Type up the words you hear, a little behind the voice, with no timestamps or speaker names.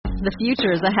The future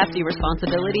is a hefty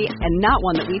responsibility and not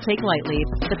one that we take lightly.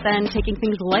 But then taking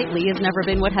things lightly has never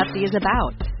been what Hefty is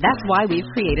about. That's why we've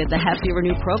created the Hefty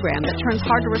Renew program that turns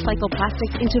hard-to-recycle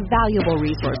plastics into valuable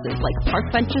resources like park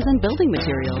benches and building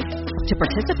materials. To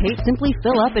participate, simply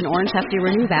fill up an orange Hefty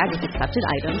Renew bag with accepted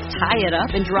items, tie it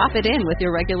up, and drop it in with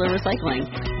your regular recycling.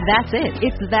 That's it.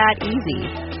 It's that easy.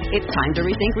 It's time to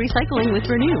rethink recycling with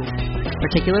Renew.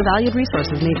 Particular valued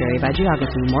resources may vary by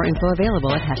geography. More info available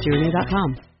at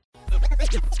heftyrenew.com.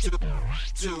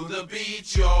 To the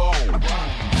beach, yo.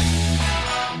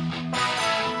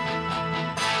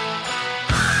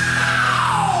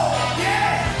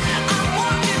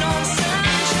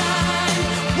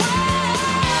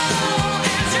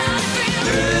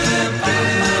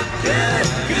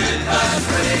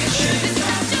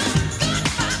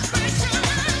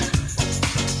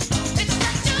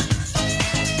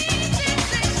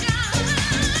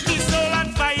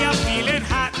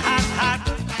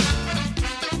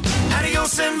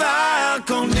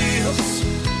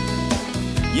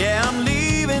 Yeah, I'm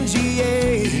leaving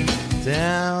GA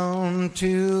down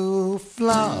to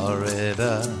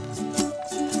Florida.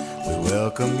 We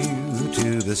welcome you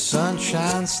to the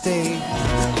Sunshine State.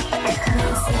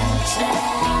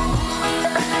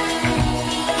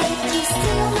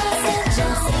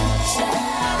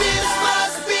 This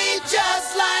must be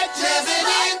just like living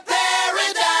in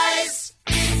paradise.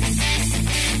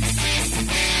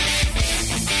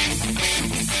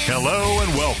 Hello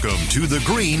and welcome to the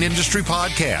Green Industry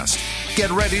Podcast. Get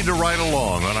ready to ride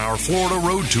along on our Florida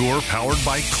road tour powered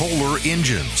by Kohler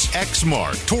Engines,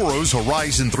 Exmark, Toro's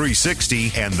Horizon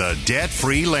 360, and the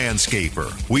Debt-Free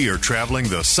Landscaper. We are traveling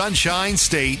the Sunshine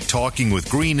State, talking with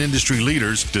green industry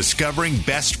leaders, discovering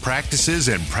best practices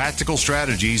and practical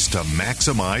strategies to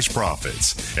maximize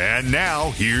profits. And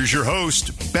now, here's your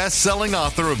host, best-selling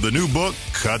author of the new book,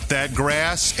 Cut That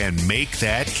Grass and Make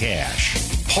That Cash,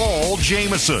 Paul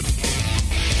Jameson.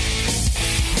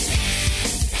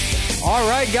 All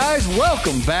right, guys,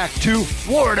 welcome back to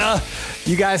Florida.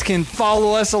 You guys can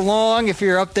follow us along if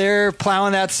you're up there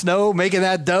plowing that snow, making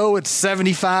that dough. It's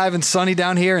 75 and sunny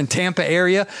down here in Tampa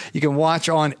area. You can watch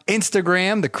on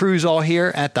Instagram. The crew's all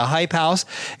here at the Hype House.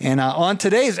 And on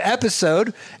today's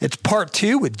episode, it's part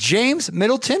 2 with James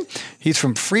Middleton. He's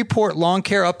from Freeport Lawn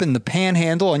Care up in the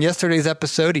Panhandle. On yesterday's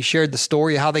episode, he shared the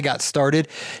story of how they got started.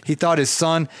 He thought his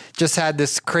son just had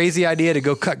this crazy idea to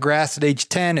go cut grass at age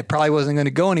 10. It probably wasn't going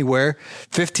to go anywhere.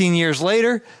 15 years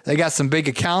later, they got some big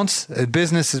accounts.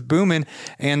 Business is booming,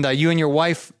 and you and your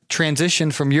wife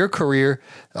transitioned from your career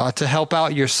to help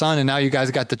out your son, and now you guys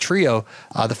got the trio,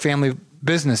 the family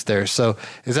business there. So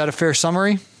is that a fair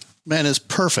summary? Man, it's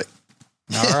perfect.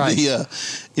 All right.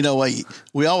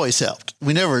 We always helped.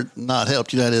 We never not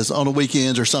helped. That is on the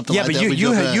weekends or something like that. Yeah,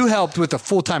 but you helped with a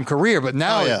full-time career, but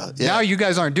now now you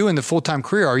guys aren't doing the full-time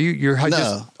career, are you? You're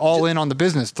just all in on the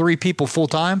business. 3 people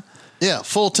full-time? Yeah,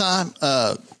 full-time,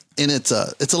 and it's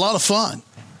a lot of fun.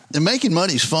 And making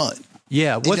money is fun.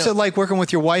 Yeah. What's it like working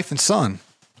with your wife and son?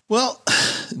 Well,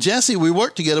 Jesse, we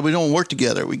work together. We don't work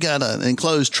together. We got an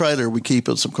enclosed trailer. We keep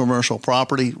on some commercial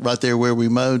property right there where we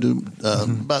mow,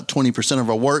 about 20% of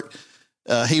our work.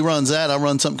 He runs that. I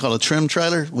run something called a trim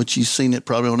trailer, which you've seen it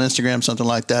probably on Instagram, something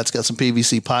like that. It's got some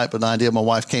PVC pipe, an idea my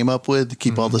wife came up with to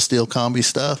keep all the steel combi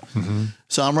stuff.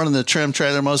 So I'm running the trim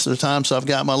trailer most of the time. So I've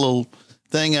got my little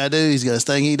thing I do. He's got his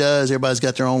thing he does. Everybody's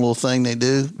got their own little thing they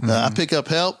do. I pick up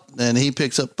help, and he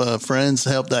picks up friends to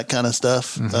help, that kind of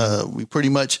stuff. We pretty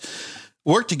much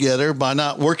work together by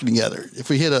not working together. If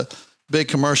we hit a big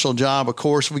commercial job, of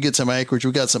course, we get some acreage.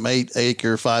 We got some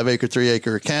 8-acre, 5-acre,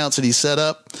 3-acre accounts that he set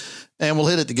up, and we'll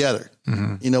hit it together.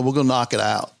 We'll go knock it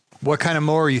out. What kind of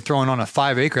mower are you throwing on a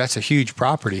 5-acre? That's a huge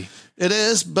property. It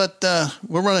is, but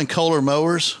we're running Kohler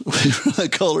mowers. We run a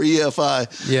Kohler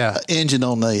EFI engine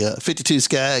on the 52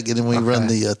 Skag, and then we run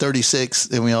the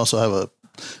 36, and we also have a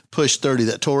push 30,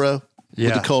 that Toro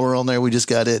with the Kohler on there. We just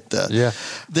got it. The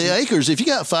acres, if you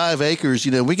got 5 acres,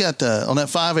 we got on that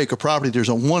 5-acre property, there's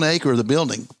a 1 acre of the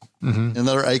building,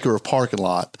 another acre of parking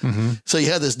lot. So you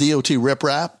have this DOT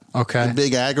riprap. The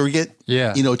big aggregate.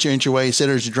 It's your entryway,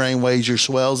 centers, your drainways, your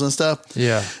swells and stuff.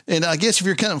 And I guess if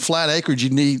you're cutting flat acreage, you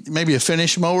need maybe a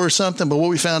finish mower or something. But what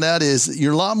we found out is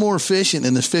you're a lot more efficient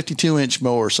in this 52-inch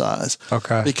mower size.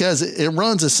 Because it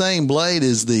runs the same blade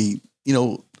as the,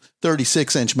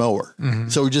 36-inch mower.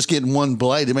 So we're just getting one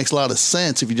blade. It makes a lot of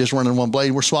sense if you're just running one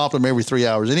blade. We're swapping them every 3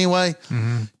 hours anyway,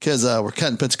 because we're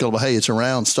cutting Pensacola hay. It's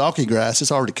around stalky grass.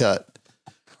 It's already cut.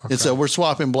 And so we're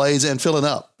swapping blades and filling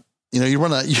up.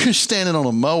 You're standing on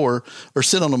a mower or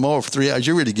sit on a mower for 3 hours.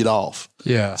 You're ready to get off.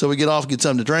 So we get off, get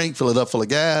something to drink, fill it up full of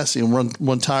gas, and run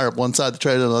one tire up one side of the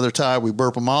trailer, the other tire, we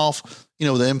burp them off.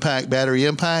 the impact, battery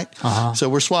impact. So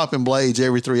we're swapping blades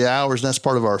every 3 hours, and that's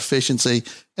part of our efficiency.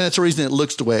 And that's the reason it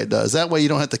looks the way it does. That way you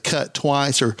don't have to cut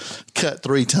twice or cut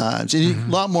 3 times. And you're a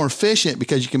lot more efficient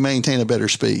because you can maintain a better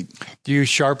speed. Do you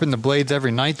sharpen the blades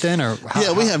every night then? Or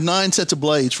we have 9 sets of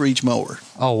blades for each mower.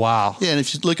 Oh, wow. Yeah, and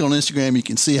if you look on Instagram, you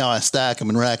can see how I stack them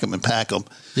and rack them and pack them.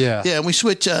 Yeah. Yeah, and we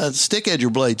switch stick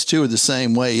edger blades, too, are the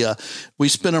same way. We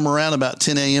spin them around about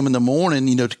 10 a.m. in the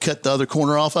morning, to cut the other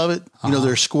corner off of it.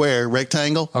 They're square,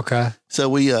 rectangle. Okay. So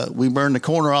we burn the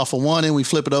corner off of one and we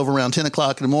flip it over around 10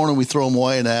 o'clock in the morning. We throw them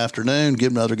away in the afternoon,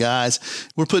 give them to other guys.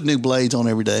 We're putting new blades on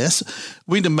every day.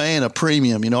 We demand a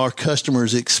premium. Our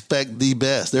customers expect the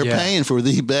best. They're paying for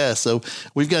the best. So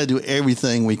we've got to do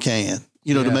everything we can,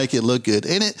 to make it look good.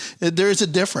 And there is a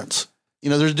difference.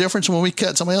 There's a difference when we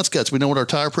cut, somebody else cuts. We know what our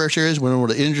tire pressure is. We know what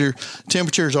the engine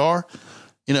temperatures are.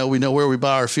 We know where we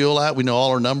buy our fuel at. We know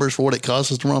all our numbers for what it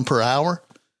costs us to run per hour.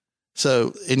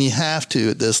 So, and you have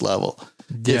to at this level.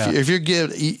 Yeah. If you're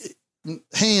given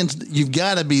hands, you've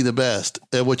got to be the best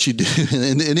at what you do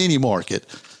in any market.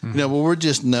 But we're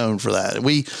just known for that.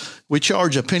 We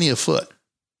charge a penny a foot.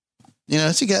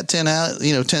 So you got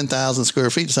 10,000 square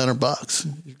feet, it's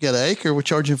 $100. You've got an acre, we're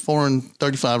charging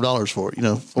 $435 for it.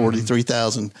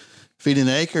 43,000 feet an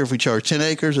acre. If we charge 10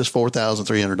 acres, it's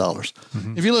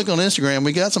 $4,300. If you look on Instagram,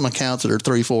 we got some accounts that are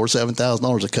 $3,000, $4,000,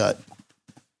 $7,000 a cut.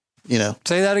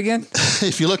 Say that again.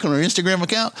 If you look on our Instagram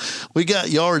account, we got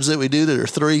yards that we do that are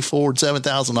 $3,000, $4,000,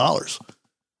 $7,000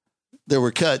 that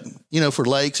were cut, for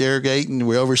lakes, irrigating,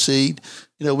 we overseed.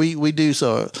 We do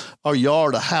so our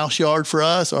yard, a house yard for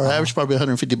us, our average probably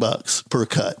 $150 per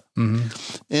cut.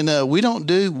 And we don't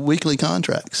do weekly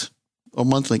contracts or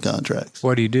monthly contracts.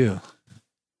 What do you do?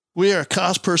 We are a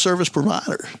cost per service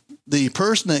provider. The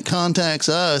person that contacts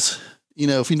us,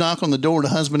 if you knock on the door, the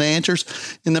husband answers.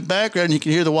 In the background, you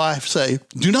can hear the wife say,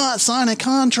 "Do not sign a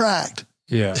contract."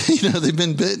 Yeah. They've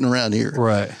been bitten around here.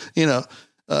 Right.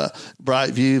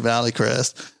 Brightview, Valley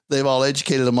Crest, they've all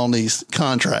educated them on these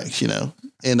contracts,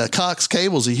 And Cox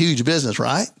Cable's a huge business,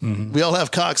 right? We all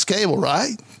have Cox Cable,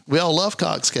 right? We all love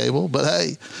Cox Cable, but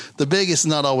hey, the biggest is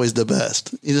not always the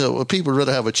best. People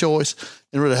rather have a choice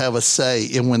and rather have a say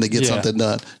in when they get something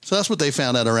done. So that's what they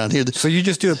found out around here. So you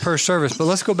just do it per service, but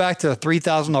let's go back to a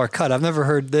 $3,000 cut. I've never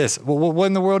heard this. Well, what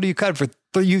in the world do you cut for?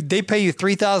 They pay you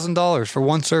 $3,000 for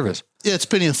one service. Yeah, it's a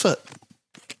penny a foot.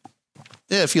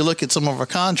 Yeah, if you look at some of our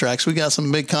contracts, we got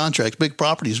some big contracts, big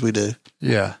properties we do.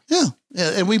 Yeah. Yeah.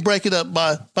 Yeah. And we break it up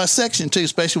by section too,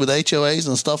 especially with HOAs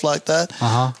and stuff like that.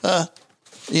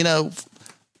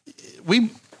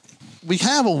 We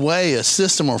have a way, a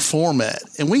system or format,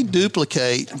 and we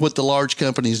duplicate what the large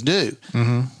companies do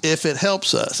if it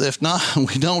helps us. If not,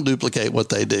 we don't duplicate what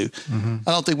they do. I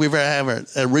don't think we've ever have an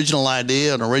original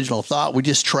idea, an original thought. We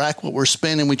just track what we're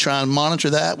spending. We try and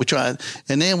monitor that.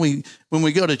 And then when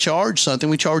we go to charge something,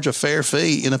 we charge a fair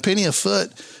fee, and a penny a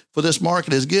foot for this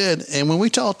market is good. And when we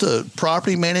talk to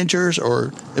property managers,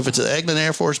 or if it's at Eglin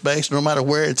Air Force Base, no matter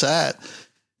where it's at,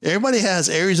 everybody has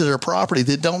areas of their property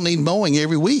that don't need mowing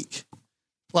every week.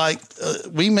 Like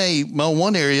we may mow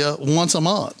one area once a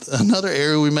month. Another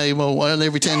area we may mow one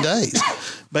every 10 days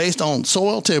based on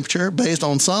soil temperature, based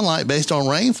on sunlight, based on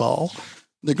rainfall.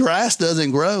 The grass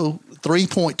doesn't grow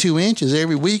 3.2 inches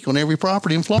every week on every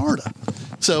property in Florida.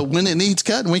 So when it needs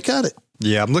cutting, we cut it.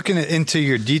 Yeah, I'm looking into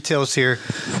your details here.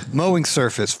 Mowing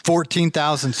surface,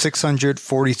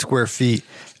 14,640 square feet.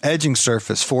 Edging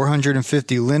surface,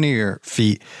 450 linear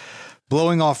feet.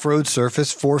 Blowing off road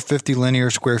surface, 450 linear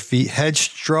square feet.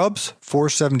 Hedged shrubs,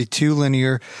 472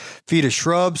 linear feet of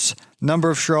shrubs.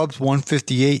 Number of shrubs,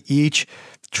 158 each.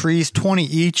 Trees, 20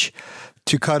 each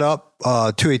to cut up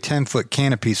to a 10-foot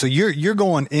canopy. So you're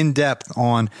going in depth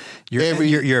on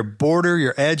your border,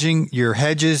 your edging, your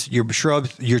hedges, your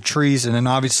shrubs, your trees, and then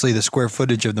obviously the square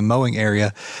footage of the mowing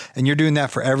area. And you're doing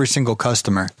that for every single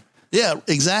customer. Yeah,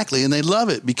 exactly. And they love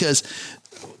it because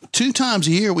 2 times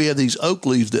a year we have these oak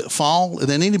leaves that fall, and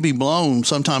they need to be blown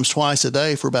sometimes twice a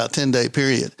day for about a 10-day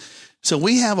period. So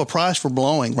we have a price for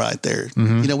blowing right there.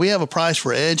 We have a price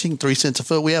for edging, 3 cents a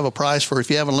foot. We have a price for, if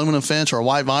you have an aluminum fence or a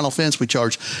white vinyl fence, we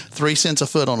charge 3 cents a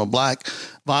foot. On a black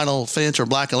vinyl fence or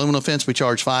black aluminum fence, we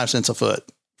charge 5 cents a foot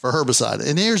for herbicide.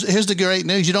 And here's the great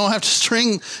news. You don't have to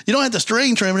string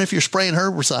trim it if you're spraying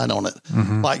herbicide on it.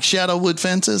 Like shadow wood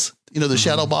fences, the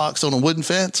shadow box on a wooden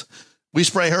fence. We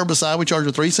spray herbicide. We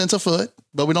charge 3 cents a foot,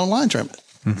 but we don't line trim it.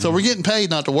 So we're getting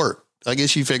paid not to work. I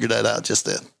guess you figured that out just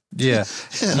then. Yeah.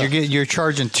 You're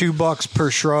charging $2 per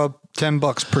shrub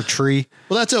 $10 per tree.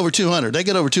 Well, that's over 200. They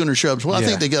get over 200 shrubs. Well, I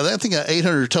think they got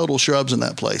 800 total shrubs in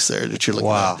that place there that you're looking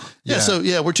at. Yeah. So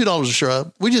we're $2 a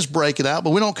shrub. We just break it out, but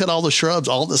we don't cut all the shrubs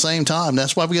all at the same time.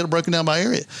 That's why we got it broken down by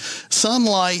area.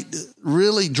 Sunlight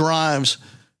really drives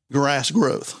grass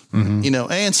growth,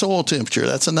 and soil temperature.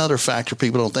 That's another factor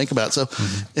people don't think about. So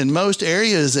in most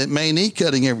areas, it may need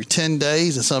cutting every 10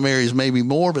 days. In some areas, maybe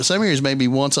more, but some areas maybe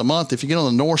once a month. If you get on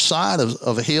the north side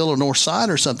of a hill or north side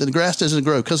or something, the grass doesn't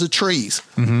grow because of trees.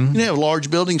 You have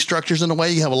large building structures in the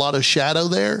way. You have a lot of shadow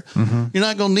there. You're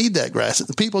not going to need that grass.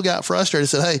 The people got frustrated,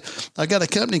 said, hey, I got a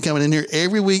company coming in here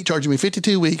every week, charging me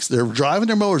 52 weeks. They're driving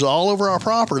their mowers all over our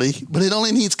property, but it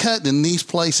only needs cutting in these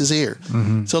places here.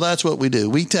 So that's what we do.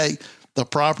 We take the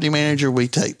property manager, we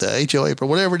take the HOA or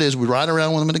whatever it is, we ride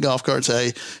around with them in the golf cart and say,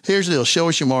 hey, here's the deal, show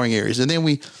us your mowing areas. And then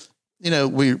we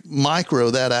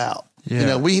micro that out.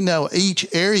 We know each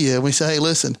area. We say, hey,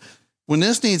 listen, when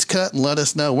this needs cut, and let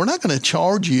us know. We're not going to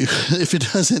charge you if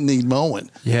it doesn't need mowing.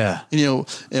 Yeah.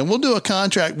 And we'll do a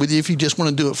contract with you if you just want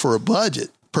to do it for a budget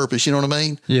purpose. You know what I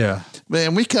mean? Yeah.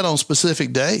 Man, we cut on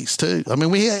specific days too. I mean,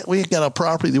 we got a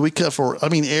property that we cut for,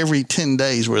 every 10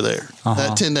 days we're there.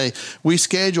 That 10 day, we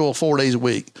schedule 4 days a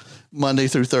week, Monday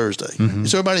through Thursday.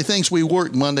 So everybody thinks we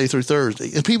work Monday through Thursday,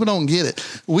 and people don't get it.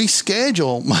 We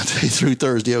schedule Monday through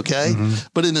Thursday, okay?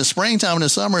 But in the springtime and the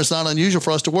summer, it's not unusual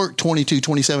for us to work 22,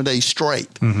 27 days straight.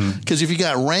 Because if you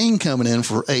got rain coming in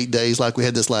for 8 days, like we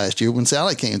had this last year when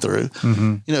Sally came through,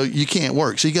 you can't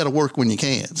work. So you got to work when you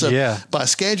can. So by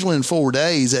scheduling 4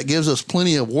 days, that gives us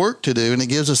plenty of work to do, and it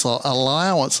gives us an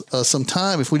allowance some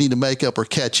time if we need to make up or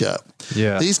catch up.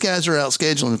 Yeah. These guys are out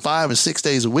scheduling 5 and 6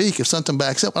 days a week. If something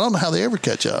backs up, I don't know how they ever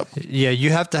catch up. Yeah, you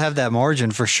have to have that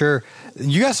margin for sure.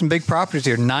 You got some big properties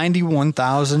here,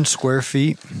 91,000 square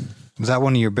feet. Was that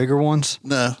one of your bigger ones?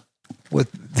 No.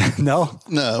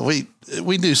 No,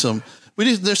 we do some.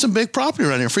 There's some big property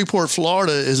around here. Freeport,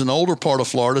 Florida is an older part of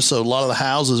Florida, so a lot of the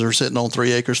houses are sitting on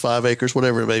 3 acres, 5 acres,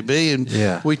 whatever it may be,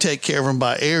 and we take care of them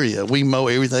by area. We mow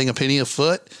everything a penny a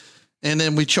foot. And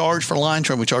then we charge for line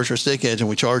trim, we charge for stick edge, and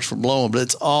we charge for blowing, but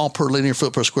it's all per linear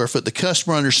foot per square foot. The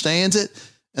customer understands it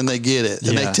and they get it.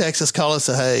 And they text us, call us,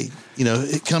 say,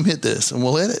 hey, come hit this, and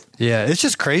we'll hit it. Yeah, it's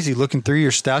just crazy looking through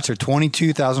your stats are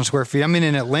 22,000 square feet. I mean,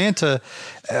 in Atlanta,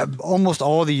 almost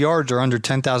all the yards are under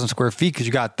 10,000 square feet because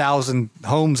you got 1,000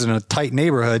 homes in a tight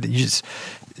neighborhood.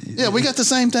 Yeah, we got the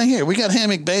same thing here. We got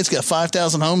Hammock Bay. It's got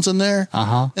 5,000 homes in there.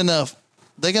 And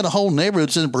they got a whole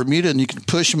neighborhood in Bermuda, and you can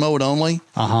push mow it only.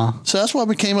 So that's why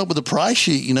we came up with a price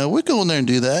sheet. We go in there and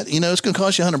do that. It's going to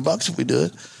cost you $100 if we do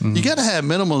it. You got to have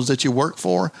minimums that you work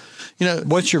for.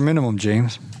 What's your minimum,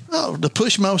 James? Oh, to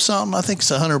push mow something, I think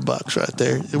it's $100 right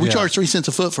there. We charge 3 cents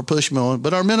a foot for push mowing,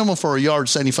 but our minimum for a yard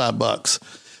is $75.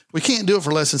 We can't do it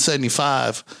for less than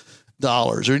 $75.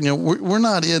 We're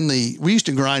not in we used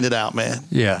to grind it out, man.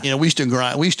 Yeah. We used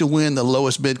to win the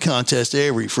lowest bid contest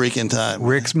every freaking time.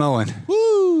 Rick's mowing.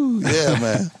 Woo! Yeah,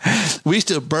 man. We used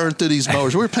to burn through these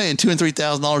mowers. We're paying $2,000 and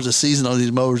 $3,000 a season on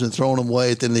these mowers and throwing them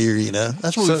away at the end of the year,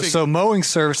 That's what we figured. So mowing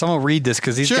service, I'm going to read this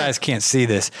because these guys can't see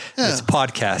this. Yeah. It's a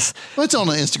podcast. Well, it's on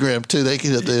the Instagram too. They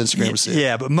can hit the Instagram and see it.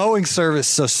 Yeah, but mowing service,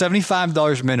 so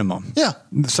 $75 minimum. Yeah.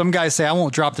 Some guys say, I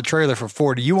won't drop the trailer for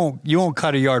 $40. You won't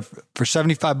cut a yard for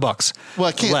 $75. Well,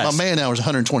 I can't. My man hour is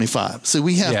 $125. So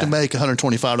we have to make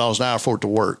 $125 an hour for it to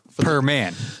work. Per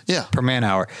man. Yeah. Per man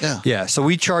hour. Yeah. Yeah. So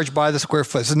we charge by the square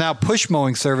foot. So now push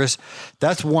mowing service,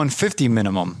 that's $150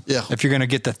 minimum. Yeah. If you're going to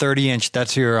get the 30-inch,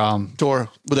 that's your Toro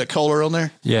with that Kohler on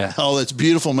there. Yeah. Oh, that's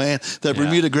beautiful, man. That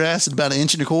Bermuda grass is about 1.25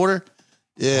 inches.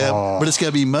 Yeah, but it's got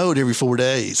to be mowed every 4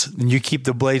 days. And you keep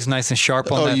the blades nice and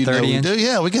sharp on that 30-inch? We do.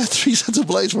 Yeah, we got 3 sets of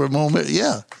blades for a moment.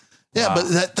 Yeah. Yeah, wow. But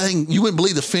that thing, you wouldn't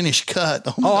believe the finished cut.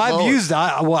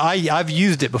 I've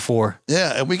used it before.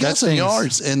 Yeah, and we got some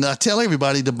yards, and I tell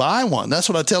everybody to buy one. That's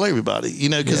what I tell everybody,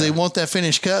 because they want that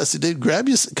finished cut. So, dude, grab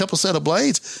you a couple set of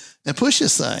blades and push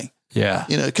this thing. Yeah.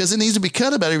 Because it needs to be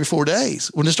cut about every 4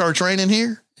 days. When it starts raining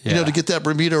here, to get that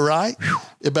Bermuda right,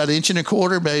 about 1.25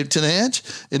 inches, maybe to an inch,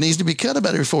 it needs to be cut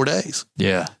about every 4 days.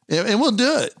 Yeah. And we'll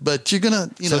do it, but you're going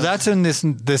to, So that's in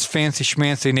this fancy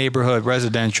schmancy neighborhood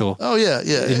residential. Oh, yeah,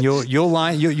 yeah. And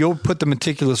you'll put the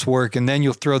meticulous work, and then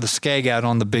you'll throw the skag out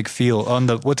on the big field, on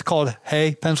the, what's it called,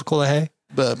 hay? Pensacola hay?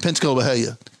 Pensacola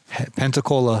Bahia.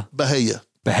 Pensacola. Bahia.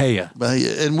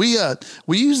 And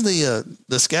we use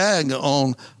the skag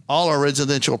on all our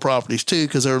residential properties too,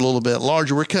 because they're a little bit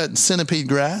larger. We're cutting centipede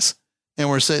grass, and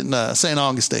we're setting St.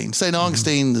 Augustine. St.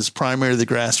 Augustine is primarily the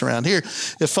grass around here.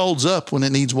 It folds up when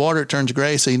it needs water. It turns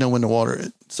gray, so you know when to water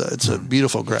it. So it's a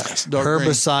beautiful grass.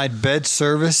 Herbicide bed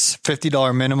service,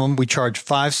 $50 minimum. We charge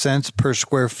 5 cents per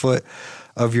square foot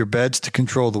of your beds to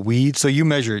control the weeds. So you're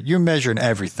measuring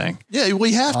everything. Yeah,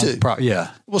 we have to.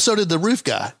 Yeah. Well, so did the roof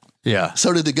guy. Yeah.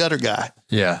 So did the gutter guy.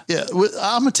 Yeah. Yeah.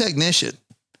 I'm a technician.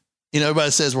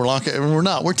 Everybody says we're lawn care. We're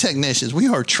not. We're technicians. We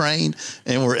are trained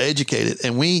and we're educated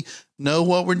and we know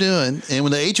what we're doing. And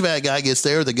when the HVAC guy gets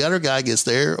there, the gutter guy gets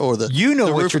there, or what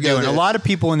you're doing. A lot of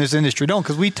people in this industry don't,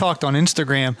 because we talked on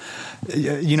Instagram.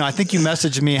 I think you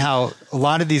messaged me how a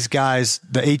lot of these guys,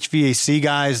 the HVAC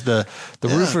guys, the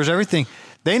roofers, everything,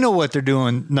 they know what they're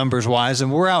doing numbers wise.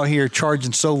 And we're out here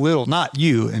charging so little, not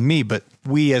you and me, but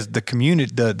we as the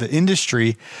community, the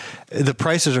industry, the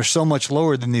prices are so much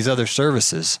lower than these other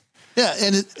services. Yeah,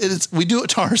 and it's we do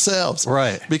it to ourselves,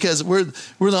 right? Because we're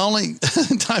the only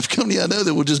type of company I know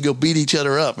that will just go beat each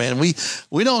other up, man. We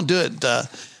don't do it.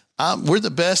 We're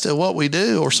the best at what we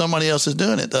do, or somebody else is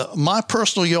doing it. My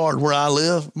personal yard where I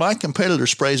live, my competitor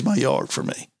sprays my yard for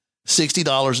me,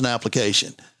 $60 an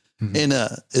application, and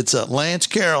it's Lance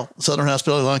Carroll, Southern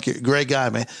Hospitality Lawn Care, great guy,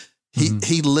 man.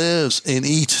 He lives and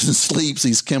eats and sleeps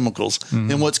these chemicals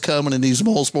and what's coming in these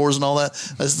mold spores and all that.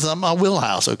 That's my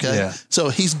wheelhouse. Okay. Yeah. So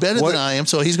he's better than I am.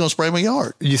 So he's going to spray my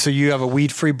yard. So you have a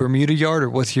weed-free Bermuda yard, or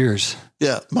what's yours?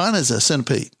 Yeah. Mine is a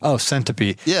centipede. Oh,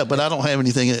 centipede. Yeah. But I don't have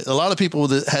anything in it. A lot of people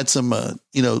that had some,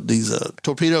 these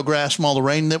torpedo grass from all the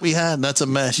rain that we had, and that's a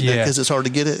mess because it's hard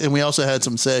to get it. And we also had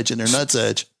some sedge in there,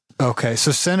 nutsedge. Okay.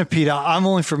 So centipede, I'm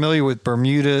only familiar with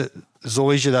Bermuda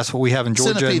zoysia. That's what we have in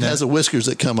Georgia. Centipede has the whiskers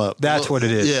that come up. That's what it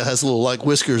is. Yeah, it has little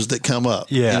whiskers that come up.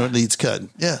 Yeah. It needs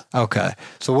cutting. Yeah. Okay.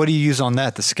 So what do you use on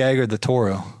that? The Skag or the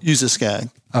Toro? Use the Skag.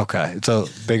 Okay. It's a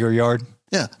bigger yard?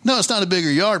 Yeah. No, it's not a bigger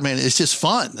yard, man. It's just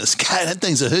fun. That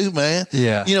thing's a hoot, man.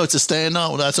 Yeah. It's a stand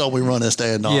on. That's all we run, a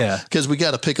stand on. Yeah. Because we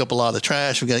got to pick up a lot of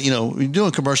trash. We got, you're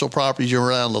doing commercial properties. You're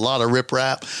around a lot of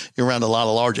riprap. You're around a lot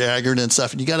of large aggregate and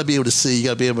stuff. And you got to be able to see. You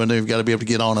got to be able to maneuver. You got to be able to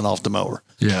get on and off the mower.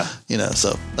 Yeah.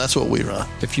 So that's what we run.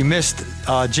 If you missed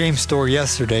James' story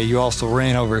yesterday, you also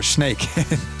ran over a snake.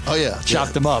 Oh, yeah.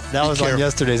 Chopped him up. That was on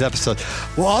yesterday's episode.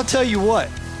 Well, I'll tell you what.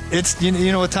 It's, you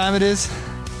know what time it is?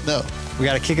 No. We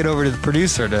got to kick it over to the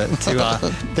producer to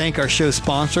thank our show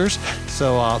sponsors.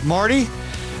 So, Marty,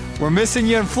 we're missing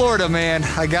you in Florida, man.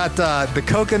 I got the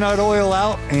coconut oil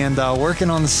out and working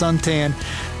on the suntan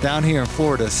down here in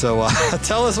Florida. So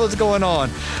tell us what's going on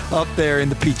up there in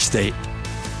the Peach State.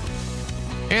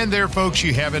 And there, folks,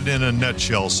 you have it in a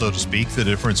nutshell, so to speak, the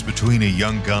difference between a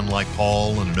young gun like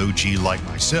Paul and an OG like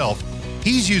myself.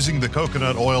 He's using the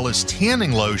coconut oil as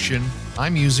tanning lotion.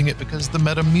 I'm using it because the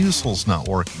Metamucil's not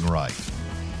working right.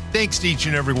 Thanks to each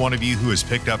and every one of you who has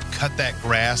picked up Cut That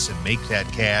Grass and Make That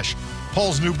Cash.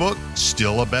 Paul's new book,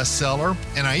 still a bestseller.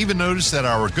 And I even noticed that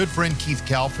our good friend Keith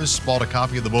Kalfas bought a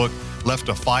copy of the book, left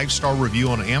a 5-star review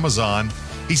on Amazon.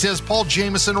 He says Paul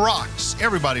Jameson rocks.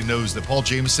 Everybody knows that Paul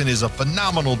Jameson is a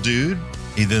phenomenal dude.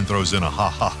 He then throws in a ha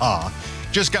ha ha.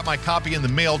 Just got my copy in the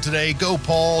mail today. Go,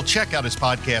 Paul. Check out his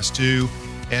podcast, too.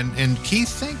 And Keith,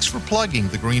 thanks for plugging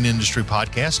the Green Industry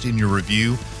Podcast in your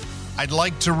review. I'd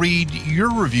like to read your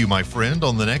review, my friend,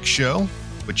 on the next show,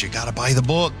 but you got to buy the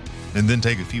book and then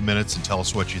take a few minutes and tell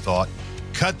us what you thought.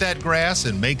 Cut That Grass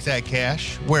and Make That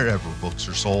Cash wherever books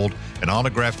are sold, and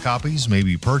autographed copies may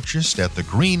be purchased at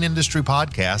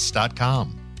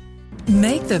thegreenindustrypodcast.com.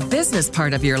 Make the business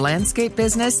part of your landscape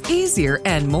business easier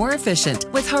and more efficient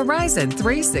with Horizon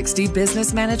 360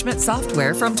 Business Management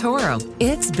Software from Toro.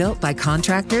 It's built by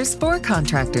contractors for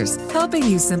contractors, helping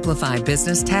you simplify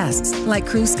business tasks like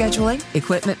crew scheduling,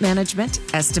 equipment management,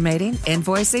 estimating,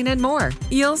 invoicing, and more.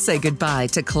 You'll say goodbye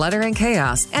to clutter and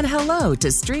chaos and hello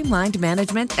to streamlined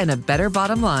management and a better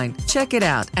bottom line. Check it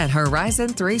out at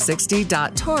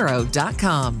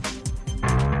horizon360.toro.com.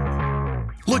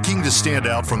 Looking to stand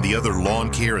out from the other lawn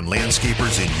care and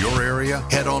landscapers in your area?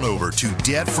 Head on over to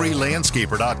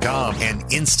debtfreelandscaper.com and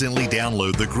instantly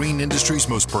download the green industry's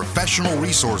most professional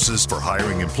resources for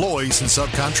hiring employees and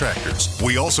subcontractors.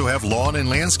 We also have lawn and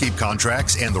landscape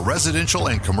contracts and the residential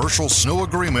and commercial snow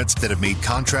agreements that have made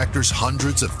contractors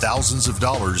hundreds of thousands of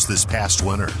dollars this past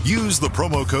winter. Use the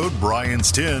promo code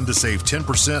BRYANS10 to save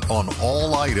 10% on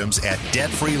all items at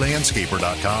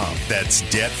debtfreelandscaper.com. That's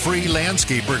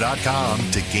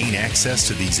debtfreelandscaper.com to gain access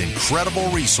to these incredible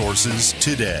resources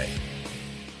today.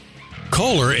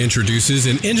 Kohler introduces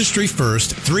an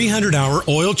industry-first 300-hour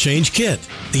oil change kit.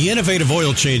 The innovative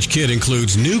oil change kit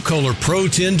includes new Kohler Pro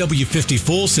 10W50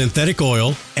 full synthetic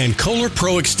oil and Kohler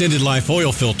Pro extended life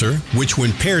oil filter, which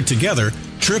when paired together,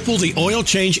 triple the oil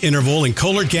change interval in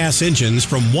Kohler gas engines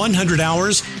from 100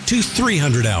 hours to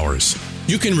 300 hours.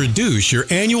 You can reduce your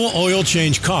annual oil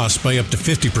change costs by up to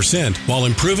 50% while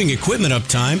improving equipment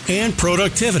uptime and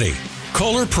productivity.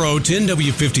 Kohler Pro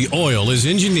 10W50 oil is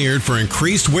engineered for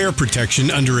increased wear protection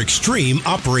under extreme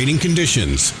operating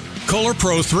conditions. Kohler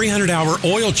Pro 300-hour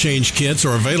oil change kits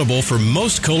are available for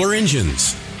most Kohler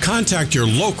engines. Contact your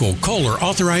local Kohler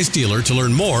authorized dealer to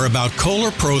learn more about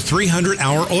Kohler Pro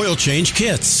 300-hour oil change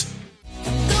kits.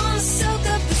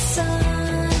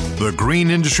 The Green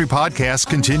Industry Podcast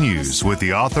continues with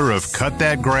the author of Cut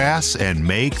That Grass and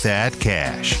Make That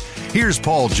Cash. Here's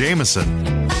Paul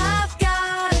Jameson. I've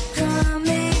got a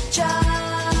crummy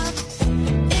job.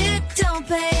 It don't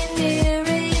pay near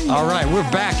enough. All right, we're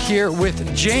back here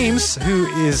with James, who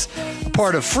is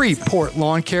part of Freeport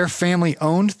Lawn Care, family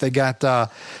owned. They got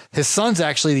his son's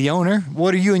actually the owner.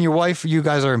 What are you and your wife? You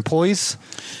guys are employees?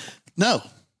 No.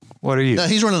 What are you? No,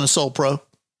 he's running a sole pro.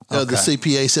 Okay. The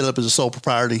CPA set up as a sole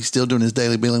proprietor. He's still doing his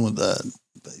daily billing with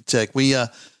check. I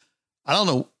don't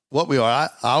know what we are. I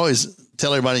always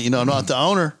tell everybody, I'm not the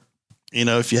owner.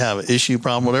 If you have an issue,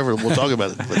 problem, whatever, we'll talk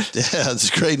about it. But yeah, it's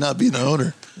great not being the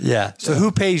owner. Yeah. So who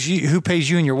pays you? Who pays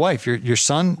you and your wife? Your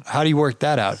son? How do you work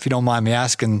that out? If you don't mind me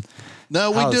asking.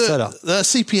 No, we do it. The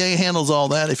CPA handles all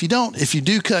that. If you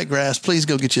do cut grass, please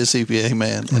go get you a CPA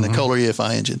man and a Kohler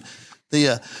EFI engine.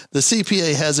 The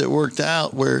CPA has it worked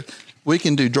out where we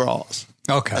can do draws.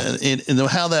 Okay. And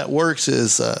how that works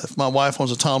is if my wife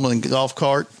wants a Tomlin golf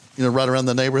cart, right around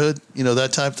the neighborhood,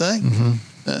 that type thing,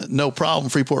 no problem.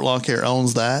 Freeport Lawn Care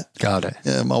owns that. Got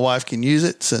it. My wife can use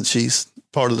it since she's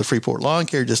part of the Freeport Lawn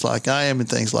Care, just like I am, and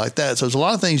things like that. So there's a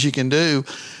lot of things you can do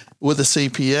with a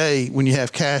CPA when you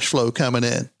have cash flow coming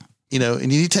in. And you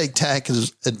need to take tax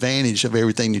advantage of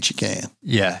everything that you can.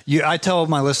 Yeah. I tell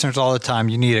my listeners all the time,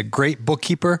 you need a great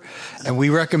bookkeeper, and we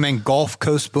recommend Gulf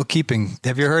Coast Bookkeeping.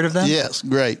 Have you heard of them? Yes.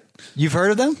 Great. You've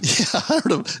heard of them? Yeah, I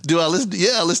heard them. Do I listen?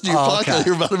 Yeah, I listen to your podcast. I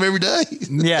hear about them every day.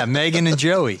 Yeah. Megan and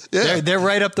Joey. Yeah. They're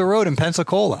right up the road in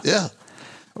Pensacola. Yeah.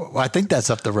 Well, I think that's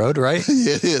up the road, right?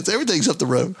 Yeah, it is. Everything's up the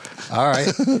road. All right.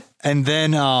 And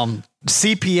then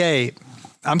CPA,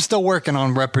 I'm still working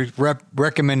on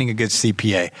recommending a good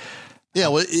CPA. Yeah,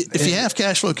 well, if you have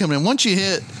cash flow coming in, once you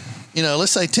hit,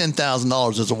 let's say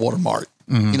 $10,000 is a watermark.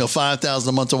 $5,000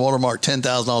 a month's a watermark,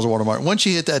 $10,000 a watermark. Once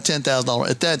you hit that $10,000,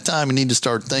 at that time you need to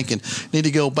start thinking. You need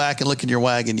to go back and look in your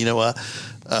wagon. Who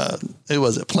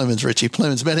was it? Plemons, Richie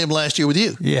Plemons. Met him last year with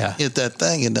you. Yeah, hit that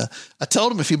thing, and I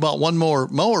told him if you bought one more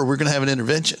mower, we're going to have an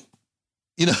intervention.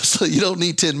 So you don't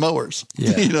need 10 mowers,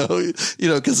 yeah.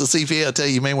 Because the CPA, I tell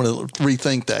you may want to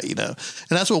rethink that, and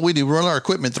that's what we do. We run our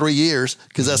equipment 3 years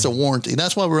because that's a warranty. And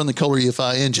that's why we run the Kohler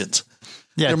EFI engines.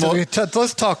 Yeah.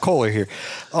 Let's talk Kohler here.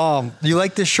 You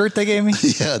like this shirt they gave me?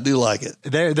 Yeah, I do like it.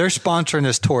 They're sponsoring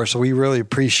this tour, so we really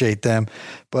appreciate them.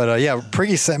 But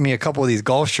Priggy sent me a couple of these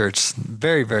golf shirts.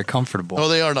 Very, very comfortable. Oh,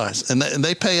 they are nice. And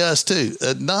they pay us too.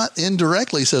 Not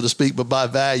indirectly, so to speak, but by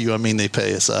value, I mean, they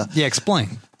pay us.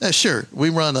 Explain. Sure.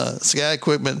 We run Sky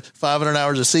equipment 500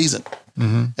 hours a season.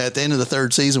 Mm-hmm. At the end of the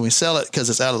third season, we sell it because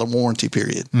it's out of the warranty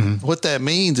period. Mm-hmm. What that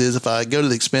means is if I go to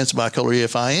the expense of my Kohler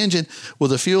EFI engine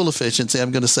with a fuel efficiency, I'm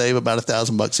going to save about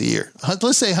 $1,000 a year.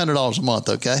 Let's say $100 a month,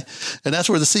 okay? And that's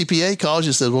where the CPA calls you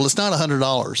and says, well, it's not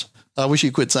 $100. I wish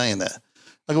you quit saying that.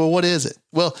 I go, well, what is it?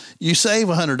 Well, you save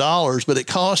 $100, but it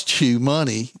costs you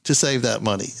money to save that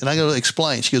money. And I go to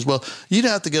explain. She goes, well, you'd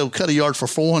have to go cut a yard for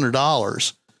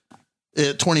 $400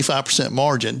 at 25%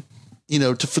 margin,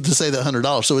 to save that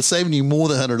 $100. So it's saving you more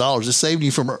than $100. It's saving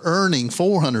you from earning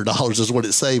 $400 is what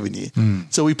it's saving you.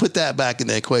 Mm. So we put that back in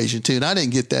the equation too. And I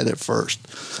didn't get that at first,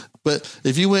 but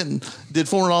if you went and did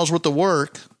 $400 worth of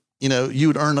work, you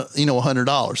would earn,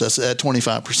 $100. That's at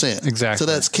 25%. Exactly. So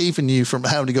that's keeping you from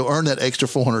having to go earn that extra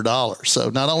 $400. So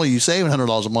not only are you saving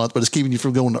 $100 a month, but it's keeping you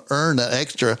from going to earn that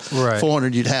extra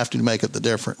 $400 you'd have to make up the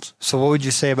difference. So what would you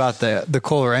say about the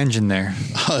Kohler engine there?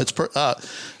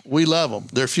 We love them.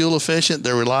 They're fuel efficient.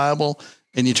 They're reliable.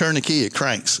 And you turn the key, it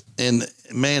cranks. And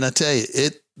man, I tell you,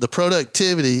 the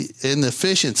productivity and the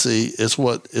efficiency is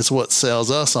what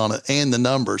sells us on it, and the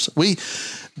numbers. We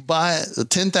buy a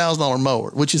 $10,000 mower,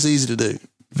 which is easy to do.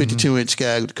 52-inch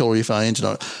Skag with the Kohler EFI engine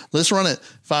on it. Let's run it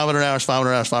 500 hours.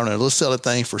 Let's sell that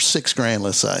thing for $6,000,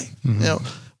 let's say.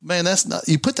 Mm-hmm. Man, that's not,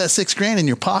 you put that $6,000 in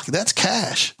your pocket, that's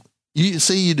cash.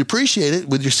 You depreciate it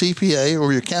with your CPA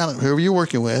or your accountant, whoever you're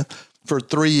working with, for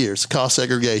 3 years, cost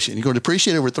segregation. You're going to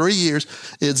depreciate over 3 years.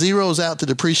 It zeroes out to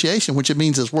depreciation, which it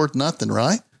means it's worth nothing,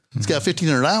 right? Mm-hmm. It's got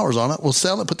 1,500 hours on it. Well,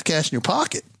 sell it, put the cash in your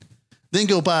pocket. Then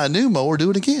go buy a new mower, do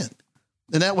it again.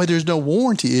 And that way there's no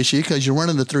warranty issue because you're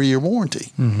running the 3-year warranty.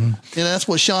 Mm-hmm. And that's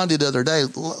what Sean did the other day.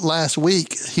 Last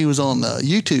week, he was on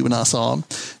YouTube and I saw him,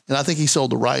 and I think he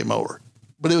sold the right mower.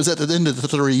 But it was at the end of the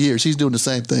 3 years. He's doing the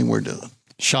same thing we're doing.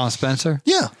 Sean Spencer?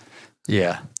 Yeah.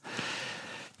 Yeah.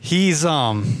 He's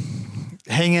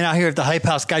hanging out here at the Hype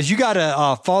House. Guys, you got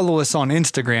to follow us on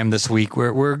Instagram this week.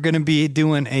 We're going to be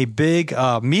doing a big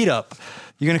meetup.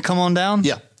 You're going to come on down?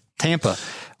 Yeah. Tampa.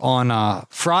 On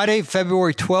Friday,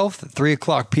 February 12th, at 3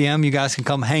 o'clock p.m., you guys can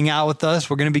come hang out with us.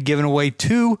 We're going to be giving away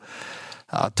 2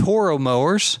 Toro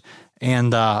mowers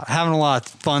and having a lot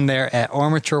of fun there at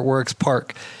Armature Works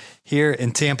Park here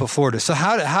in Tampa, Florida. So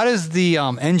how does the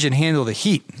engine handle the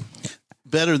heat?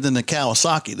 Better than the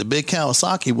Kawasaki. The big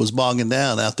Kawasaki was bogging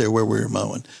down out there where we were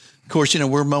mowing. Of course,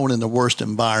 we're mowing in the worst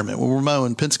environment. When we're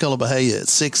mowing Pensacola Bahia at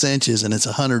 6 inches and it's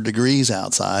 100 degrees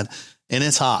outside, and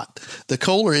it's hot. The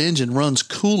Kohler engine runs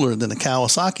cooler than the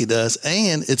Kawasaki does,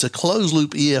 and it's a closed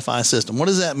loop EFI system. What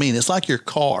does that mean? It's like your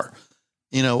car,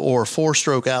 or a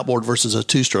 4-stroke outboard versus a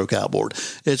 2-stroke outboard.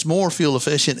 It's more fuel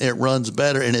efficient, it runs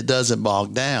better, and it doesn't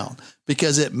bog down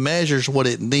because it measures what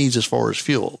it needs as far as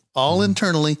fuel, all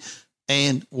internally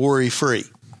and worry-free.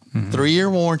 3-year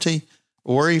warranty,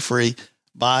 worry-free.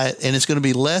 Buy it, and it's going to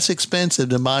be less expensive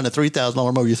than buying a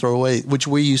 $3,000 mower you throw away, which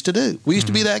we used to do. We used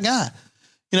to be that guy.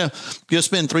 You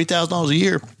spend $3,000 a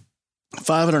year,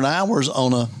 500 hours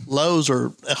on a Lowe's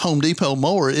or a Home Depot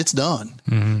mower, it's done.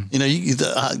 You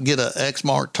get a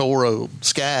Exmark Toro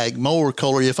Skag mower,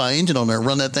 Kohler EFI engine on there,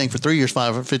 run that thing for 3 years,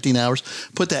 15 hours,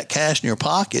 put that cash in your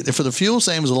pocket. And for the fuel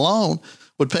savings alone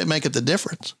would make up the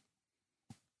difference.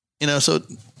 So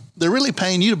they're really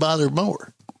paying you to buy their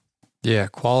mower. Yeah,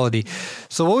 quality.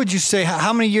 So what would you say,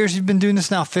 how many years you've been doing this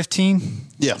now? 15?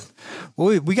 Yeah.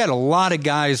 Well, we got a lot of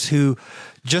guys who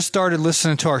just started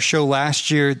listening to our show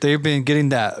last year. They've been getting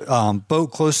that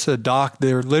boat close to the dock.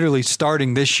 They're literally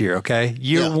starting this year, okay?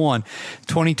 Year 1,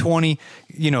 2020,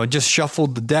 just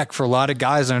shuffled the deck for a lot of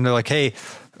guys. And they're like, hey,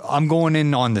 I'm going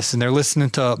in on this. And they're listening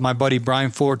to my buddy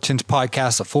Brian Fullerton's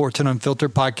podcast, the Fullerton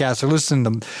Unfiltered podcast. They're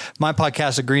listening to my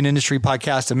podcast, the Green Industry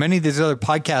podcast, and many of these other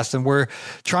podcasts. And we're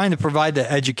trying to provide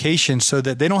the education so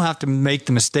that they don't have to make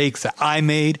the mistakes that I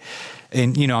made.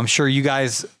 And, I'm sure you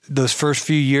guys, those first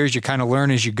few years, you kind of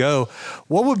learn as you go.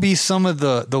 What would be some of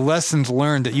the lessons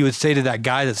learned that you would say to that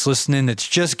guy that's listening, that's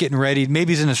just getting ready?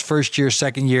 Maybe he's in his first year,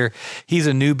 second year, he's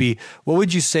a newbie. What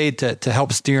would you say to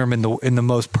help steer him in the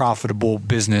most profitable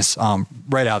business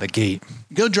right out of the gate?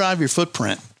 Go drive your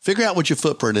footprint. Figure out what your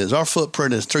footprint is. Our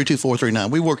footprint is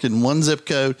 32439. We work in one zip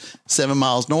code, 7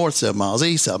 miles north, 7 miles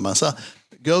east, 7 miles south.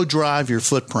 Go drive your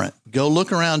footprint. Go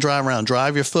look around,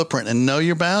 drive your footprint and know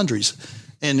your boundaries.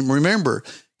 And remember,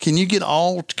 could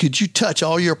you touch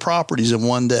all your properties in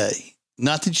one day?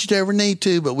 Not that you'd ever need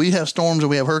to, but we have storms and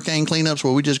we have hurricane cleanups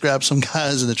where we just grab some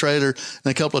guys in the trailer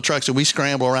and a couple of trucks and we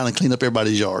scramble around and clean up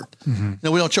everybody's yard. Now,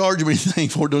 we don't charge them anything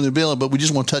for doing the billing, but we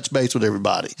just want to touch base with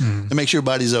everybody and make sure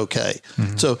everybody's okay.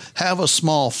 So have a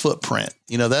small footprint.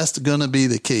 That's going to be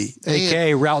the key.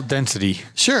 AKA route density.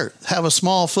 Sure. Have a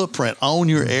small footprint. Own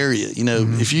your area.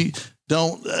 If you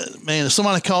don't, if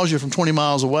somebody calls you from 20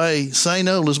 miles away, say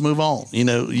no, let's move on.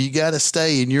 You got to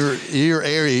stay in your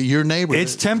area, your neighborhood.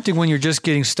 It's tempting when you're just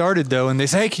getting started, though, and they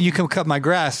say, hey, can you come cut my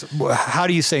grass? How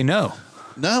do you say no?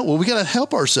 No, well, we got to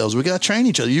help ourselves. We got to train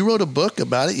each other. You wrote a book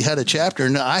about it. You had a chapter,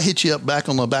 and I hit you up back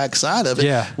on the back side of it.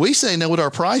 Yeah. We say no with our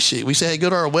price sheet. We say, hey, go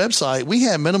to our website. We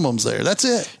have minimums there. That's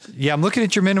it. Yeah, I'm looking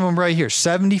at your minimum right here,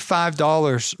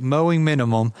 $75 mowing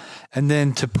minimum, and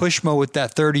then to push mow with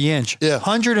that 30-inch,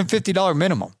 $150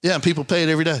 minimum. Yeah, and people pay it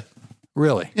every day.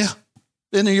 Really? Yeah.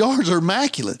 And their yards are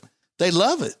immaculate. They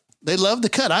love it. They love the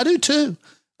cut. I do too.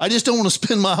 I just don't want to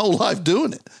spend my whole life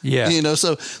doing it. Yeah.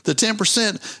 So the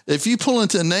 10%, if you pull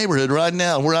into a neighborhood right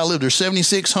now where I live, there's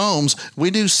 76 homes. We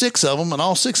do 6 of them, and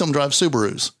all 6 of them drive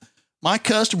Subarus. My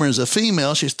customer is a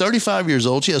female. She's 35 years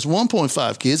old. She has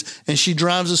 1.5 kids, and she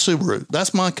drives a Subaru.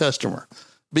 That's my customer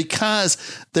because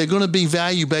they're going to be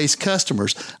value-based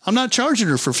customers. I'm not charging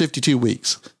her for 52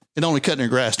 weeks and only cutting her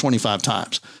grass 25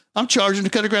 times. I'm charging her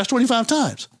to cut her grass 25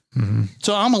 times.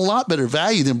 So I'm a lot better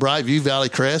value than Brightview, Valley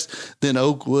Crest, than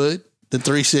Oakwood, than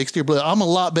 360. I'm a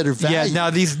lot better value. Yeah. Now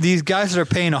these guys that are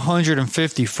paying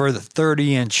 $150 for the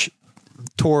 30-inch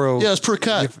Toro. Yeah, it's per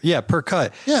cut. Per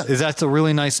cut. Yeah. Is that a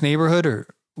really nice neighborhood or?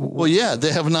 Well, yeah,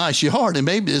 they have a nice yard, and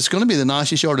maybe it's going to be the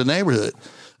nicest yard in the neighborhood.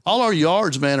 All our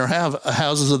yards, man, have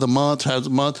houses of the month,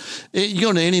 You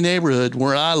go to any neighborhood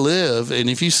where I live, and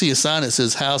if you see a sign that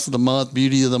says house of the month,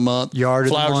 beauty of the month, yard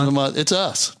flowers of the month, it's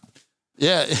us.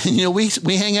 Yeah, and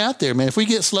we hang out there, man. If we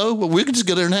get slow, we can just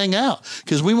go there and hang out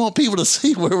because we want people to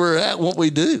see where we're at, what we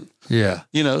do. Yeah.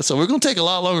 So we're going to take a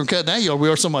lot longer cutting that yard we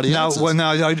are somebody else's.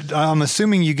 Now, I'm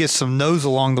assuming you get some no's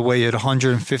along the way at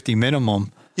 150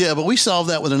 minimum. Yeah, but we solve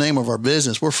that with the name of our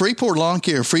business. We're Freeport Lawn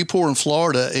Care, Freeport in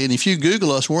Florida. And if you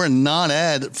Google us, we're a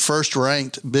non-ad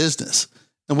first-ranked business.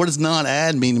 And what does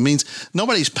non-ad mean? It means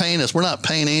nobody's paying us. We're not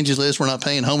paying Angie's List. We're not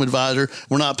paying Home Advisor.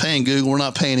 We're not paying Google. We're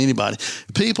not paying anybody.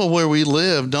 People where we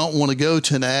live don't want to go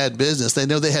to an ad business. They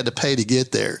know they had to pay to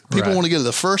get there. People want to go to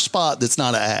the first spot that's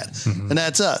not an ad. And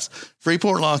that's us.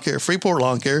 Freeport Lawn Care, Freeport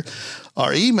Lawn Care.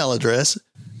 Our email address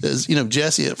is,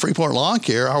 Jesse at Freeport Lawn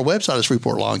Care. Our website is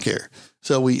Freeport Lawn Care.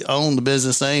 So we own the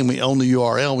business name, we own the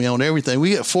URL, we own everything.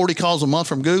 We get 40 calls a month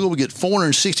from Google. We get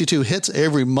 462 hits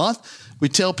every month. We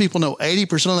tell people no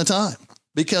 80% of the time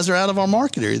because they're out of our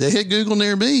market area. They hit Google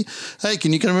near me. Hey,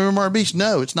 can you come to Miramar Beach?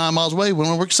 No, it's 9 miles away. We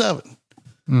only work 7.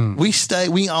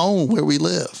 We own where we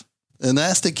live. And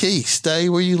that's the key. Stay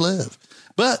where you live.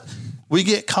 But we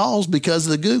get calls because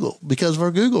of because of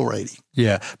our Google rating.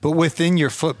 Yeah. But within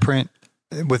your footprint,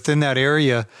 within that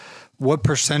area, what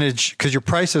percentage, because your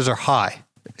prices are high,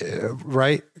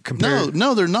 right?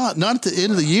 No, they're not. Not at the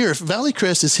end of the year. If Valley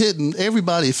Crest is hitting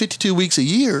everybody 52 weeks a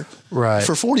year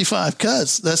for 45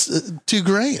 cuts, that's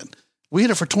 $2,000. We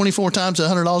hit it for 24 times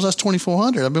 $100. That's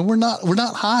 $2,400. I mean, we're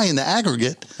not high in the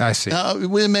aggregate. I see. Now,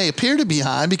 it may appear to be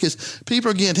high because people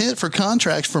are getting hit for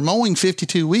contracts for mowing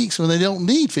 52 weeks when they don't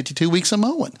need 52 weeks of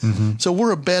mowing. So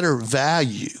we're a better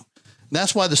value. And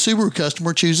that's why the Subaru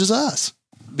customer chooses us.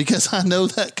 Because I know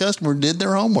that customer did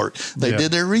their homework. They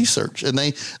did their research, and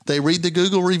they read the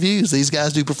Google reviews. These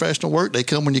guys do professional work. They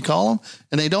come when you call them,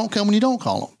 and they don't come when you don't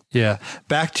call them. Yeah.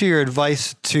 Back to your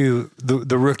advice to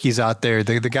the rookies out there,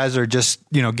 the guys that are just,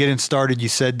 getting started. You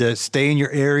said to stay in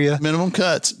your area. Minimum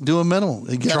cuts. Do a minimum.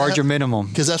 Charge a minimum.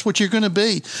 Because that's what you're going to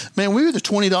be. Man, we were the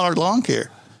 $20 lawn care.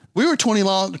 We were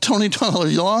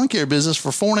 $20 lawn care business for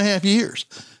 4.5 years.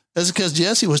 That's because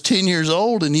Jesse was 10 years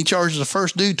old and he charged the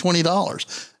first dude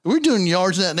 $20. We're doing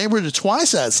yards in that neighborhood of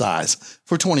twice that size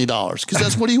for $20 because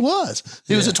that's what he was.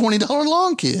 He was a $20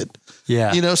 lawn kid.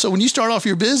 Yeah. So when you start off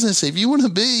your business, if you want to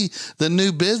be the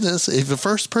new business, if the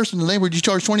first person in the neighborhood you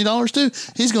charge $20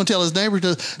 to, he's going to tell his neighbor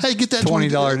hey, get that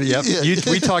 $20. Yep.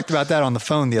 Yeah. We talked about that on the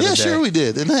phone the other day. Yeah, sure we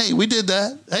did. And hey, we did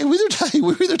that. Hey, we were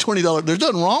the $20. There's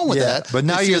nothing wrong with that. But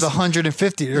now you're the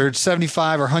 $150 or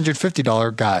 $75 or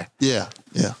 $150 guy. Yeah.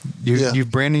 Yeah.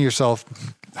 You've branded yourself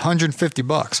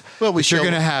 $150. Well, you're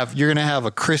gonna have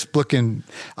a crisp looking.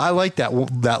 I like that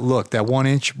look, that 1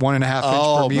 inch, 1.5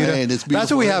 inch Bermuda. Man, it's beautiful.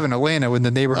 That's what we have in Atlanta in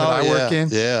the neighborhood I work in.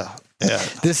 Yeah.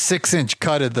 This 6 inch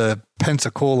cut of the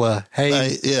Pensacola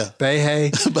hay, bay hay.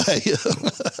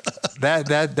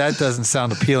 that doesn't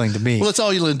sound appealing to me. Well, it's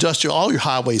all your industrial. All your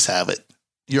highways have it.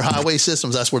 Your highway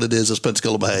systems, that's what it is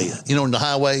Pensacola Bay. In the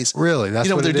highways. Really? That's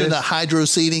what they're it doing is? that hydro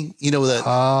seeding,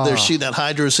 they're shooting that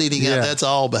hydro seeding out. That's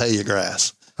all Bahia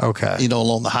grass. Okay.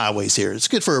 Along the highways here. It's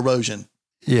good for erosion.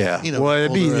 Yeah.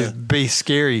 Well, it'd be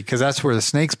scary because that's where the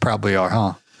snakes probably are,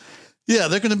 huh? Yeah,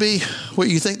 they're going to be where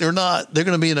you think they're not. They're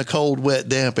going to be in a cold, wet,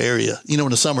 damp area, in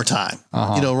the summertime,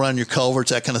 around your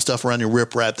culverts, that kind of stuff, around your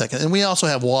riprap. And we also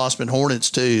have wasp and hornets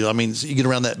too. I mean, you get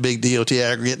around that big DOT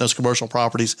aggregate and those commercial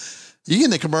properties. You get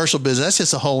in the commercial business, that's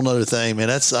just a whole nother thing, man.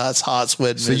 That's hot,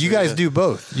 sweat. So you guys do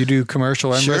both. You do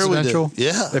commercial and residential? We do.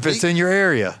 Yeah. If it's in your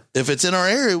area. If it's in our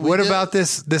area. What about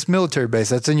this military base?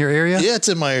 That's in your area? Yeah, it's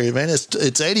in my area, man.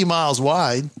 It's 80 miles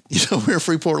wide. We're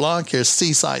Freeport Lawn Care,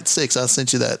 Seaside 6. I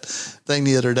sent you that thing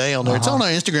the other day on there. It's on our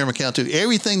Instagram account too.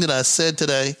 Everything that I said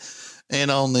today and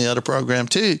on the other program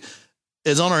too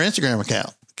is on our Instagram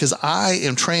account. Because I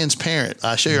am transparent.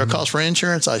 I show you our cost for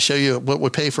insurance. I show you what we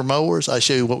pay for mowers. I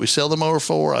show you what we sell the mower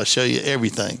for. I show you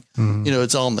everything.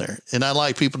 It's on there. And I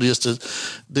like people just to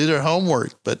do their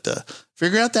homework, but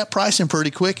figure out that pricing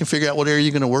pretty quick and figure out what area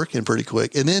you're going to work in pretty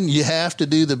quick. And then you have to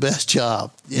do the best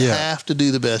job. You have to do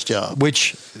the best job.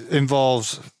 Which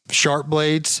involves sharp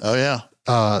blades. Oh,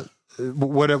 yeah.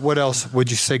 What else would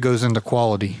you say goes into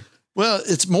quality? Well,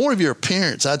 it's more of your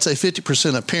appearance. I'd say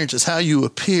 50% appearance is how you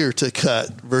appear to cut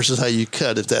versus how you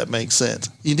cut, if that makes sense.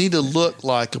 You need to look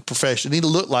like a professional. You need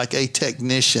to look like a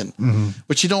technician,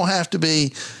 but you don't have to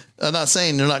be. I'm not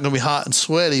saying they're not going to be hot and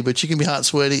sweaty, but you can be hot and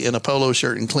sweaty in a polo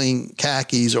shirt and clean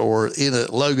khakis or in a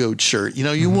logoed shirt.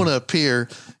 You want to appear,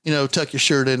 tuck your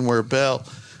shirt in, wear a belt,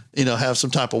 have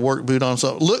some type of work boot on.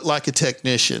 So look like a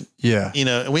technician. Yeah.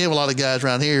 And we have a lot of guys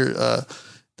around here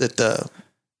that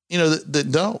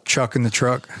don't. Chucking the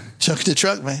truck. Chucking the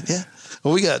truck, man. Yeah.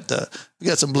 Well, we got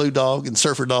some Blue Dog and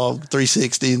Surfer Dog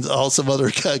 360 and all some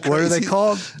other kind of crazy. What are they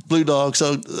called? Blue Dog.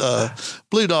 So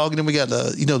Blue Dog, and then we got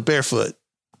Barefoot.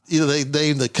 They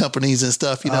name the companies and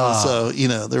stuff. So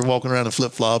they're walking around in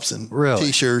flip flops and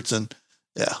t-shirts, and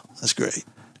yeah, that's great.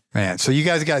 Man, so you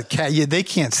guys got they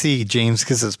can't see James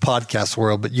because it's podcast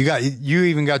world, but you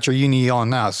even got your uni on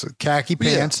now. So khaki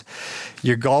pants,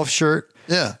 your golf shirt.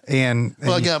 Yeah. And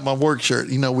well, I got my work shirt.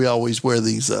 You know, we always wear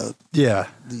these.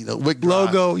 Wick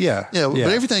logo. Yeah, but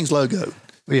everything's logo.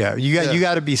 Yeah, you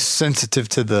got to be sensitive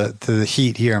to the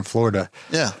heat here in Florida.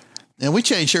 Yeah. And we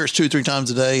change shirts 2 or 3 times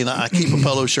a day, and I keep a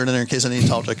polo shirt in there in case I need to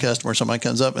talk to a customer or somebody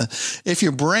comes up. And if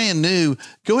you're brand new,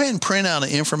 go ahead and print out an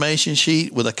information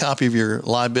sheet with a copy of your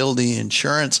liability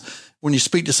insurance. When you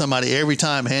speak to somebody, every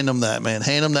time, hand them that, man.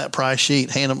 Hand them that price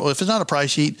sheet. Hand them. Well, if it's not a price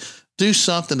sheet, do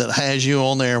something that has you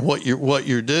on there, what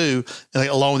you're due, and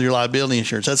along with your liability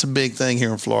insurance. That's a big thing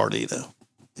here in Florida. You know,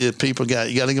 if you got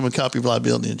to give them a copy of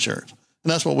liability insurance,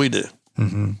 and that's what we do.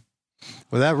 Mm-hmm.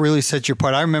 Well, that really sets you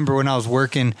apart. I remember when I was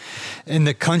working in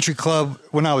the country club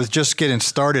when I was just getting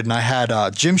started, and I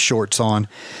had gym shorts on,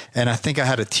 and I think I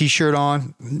had a T-shirt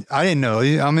on. I didn't know.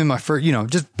 I'm in my first,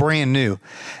 just brand new.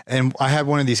 And I had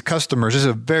one of these customers. This is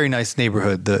a very nice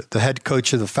neighborhood. The head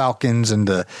coach of the Falcons and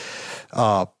a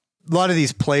lot of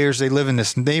these players, they live in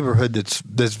this neighborhood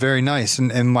that's very nice.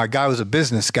 And my guy was a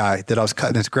business guy that I was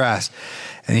cutting his grass.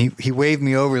 And he waved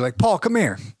me over. He's like, Paul, come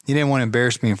here. He didn't want to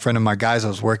embarrass me in front of my guys I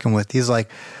was working with. He's like,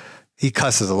 he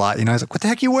cusses a lot. I was like, what the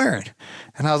heck are you wearing?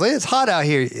 And I was like, it's hot out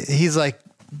here. He's like,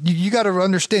 you got to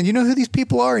understand, you know who these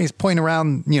people are? And he's pointing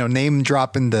around, name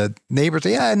dropping the neighbors.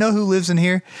 Yeah, I know who lives in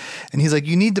here. And he's like,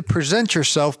 you need to present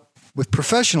yourself with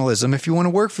professionalism if you want to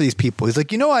work for these people. He's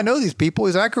like, I know these people.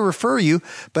 He's like, I could refer you,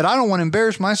 but I don't want to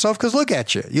embarrass myself because look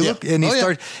at you. Look, and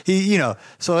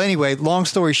so anyway, long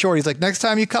story short, he's like, next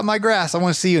time you cut my grass, I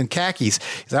want to see you in khakis.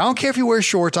 He's like, I don't care if you wear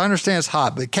shorts. I understand it's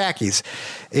hot, but khakis.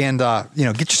 And,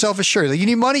 get yourself a shirt. Like, you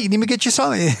need money? You need me to get you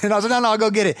something? And I was like, no, I'll go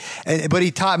get it. But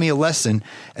he taught me a lesson.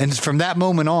 And from that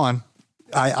moment on,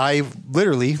 I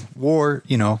literally wore,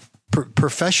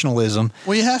 professionalism.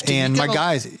 Well, you have to. And my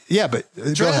guys, but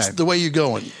dress the way you're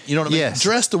going. You know what I mean? Yes.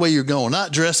 Dress the way you're going,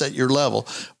 not dress at your level.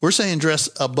 We're saying dress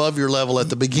above your level at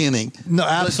the beginning. No,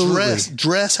 absolutely. But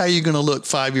dress how you're going to look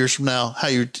 5 years from now, how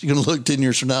you're going to look 10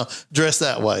 years from now. Dress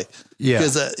that way. Yeah.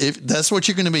 Because if that's what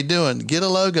you're going to be doing, get a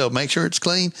logo, make sure it's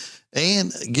clean,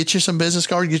 and get you some business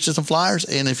cards, get you some flyers.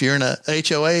 And if you're in a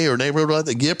HOA or neighborhood like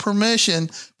that, get permission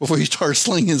before you start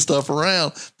slinging stuff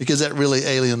around, because that really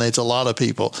alienates a lot of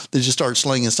people. They just start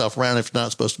slinging stuff around if you're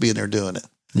not supposed to be in there doing it.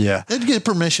 Yeah. And get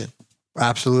permission.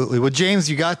 Absolutely. Well, James,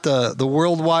 you got the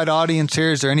worldwide audience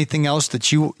here. Is there anything else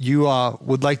that you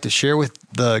would like to share with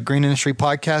the Green Industry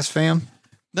Podcast fam?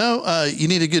 No, you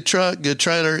need a good truck, good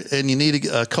trailer, and you need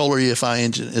a Kohler EFI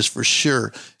engine is for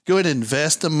sure. Go ahead and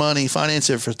invest the money, finance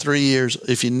it for 3 years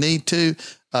if you need to.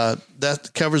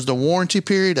 That covers the warranty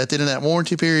period. At the end of that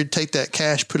warranty period, take that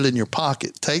cash, put it in your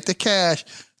pocket. Take the cash,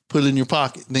 put it in your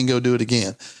pocket, and then go do it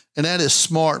again. And that is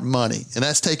smart money, and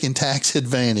that's taking tax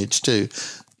advantage too.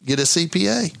 Get a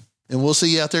CPA. And we'll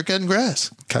see you out there cutting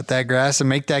grass. Cut that grass and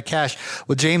make that cash.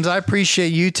 Well, James, I appreciate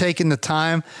you taking the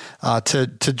time to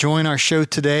join our show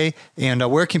today. And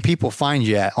where can people find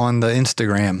you at on the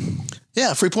Instagram?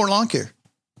 Yeah, Freeport Lawn Care.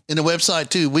 And the website,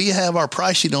 too. We have our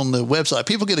price sheet on the website.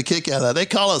 People get a kick out of that. They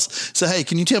call us, say, hey,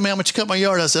 can you tell me how much you cut my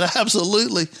yard? I said,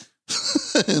 absolutely.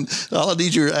 And all I need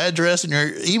is your address and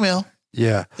your email.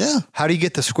 Yeah. Yeah. How do you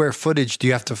get the square footage? Do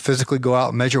you have to physically go out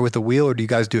and measure with a wheel, or do you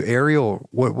guys do aerial?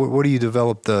 What do you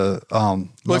develop the Well,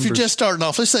 if you're just starting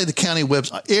off, let's say the county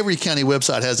website, every county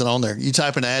website has it on there. You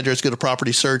type in an address, go to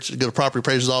property search, go to property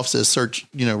appraiser's office, says search,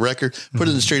 record, put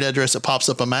in the street address, it pops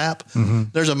up a map. Mm-hmm.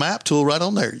 There's a map tool right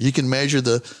on there. You can measure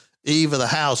the eve of the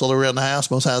house all the way around the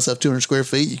house. Most houses have 200 square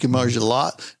feet. You can measure the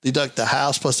lot, deduct the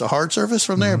house plus the hard surface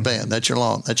from there. Bam, that's your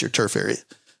lawn. That's your turf area.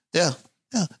 Yeah.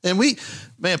 Yeah. And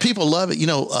people love it.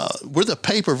 We're the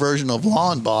paper version of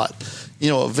LawnBot.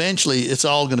 Eventually it's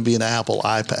all going to be an Apple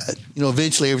iPad.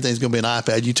 Eventually everything's going to be an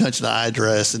iPad. You touch the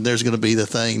address and there's going to be the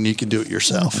thing and you can do it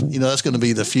yourself. That's going to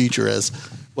be the future as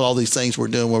well. All these things we're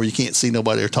doing where you can't see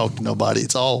nobody or talk to nobody.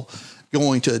 It's all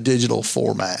going to a digital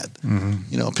format.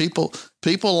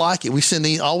 People like it. We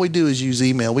send all we do is use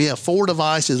email. We have 4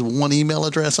 devices, 1 email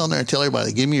address on there, and tell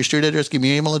everybody, give me your street address, give me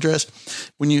your email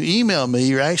address. When you email me,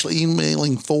 you're actually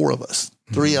emailing 4 of us,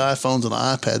 3 iPhones and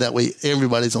an iPad. That way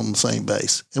everybody's on the same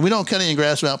base. And we don't cut any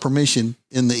grass without permission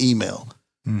in the email.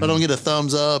 If I don't get a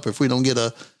thumbs up, if we don't get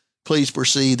a please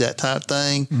proceed, that type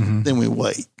thing, then we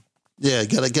wait. Yeah,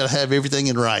 gotta have everything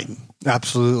in writing.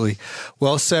 Absolutely.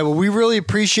 Well said. Well, we really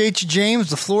appreciate you, James.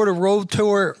 The Florida Road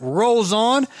Tour rolls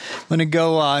on. I'm going to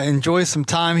go enjoy some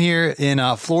time here in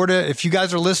Florida. If you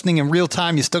guys are listening in real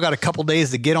time, you still got a couple days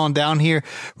to get on down here.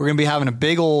 We're going to be having a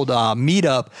big old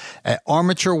meetup at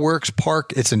Armature Works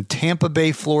Park. It's in Tampa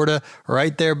Bay, Florida,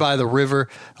 right there by the river.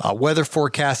 Weather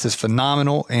forecast is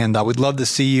phenomenal, and we'd love to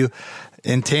see you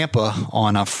in Tampa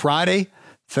on Friday,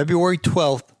 February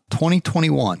 12th,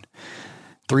 2021.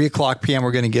 3 o'clock p.m.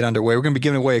 we're going to get underway. We're going to be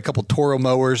giving away a couple Toro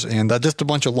mowers and just a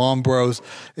bunch of lawn bros,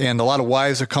 and a lot of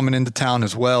wives are coming into town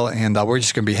as well, and we're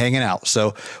just going to be hanging out.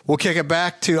 So we'll kick it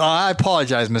back to, I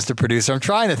apologize, Mr. Producer. I'm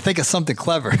trying to think of something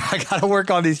clever. I got to work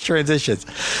on these transitions.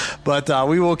 But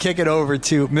we will kick it over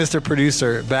to Mr.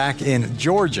 Producer back in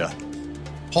Georgia.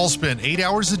 Paul spent 8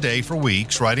 hours a day for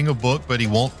weeks writing a book, but he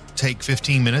won't take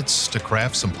 15 minutes to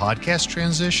craft some podcast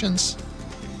transitions?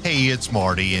 Hey, it's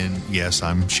Marty, and yes,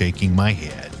 I'm shaking my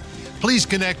head. Please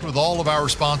connect with all of our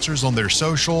sponsors on their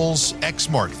socials.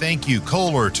 Exmark, thank you,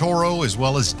 Kohler, Toro, as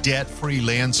well as Debt Free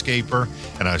Landscaper.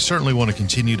 And I certainly want to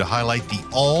continue to highlight the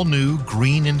all-new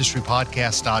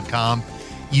greenindustrypodcast.com.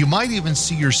 You might even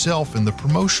see yourself in the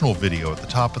promotional video at the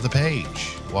top of the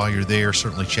page. While you're there,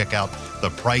 certainly check out the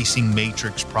Pricing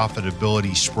Matrix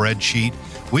Profitability Spreadsheet.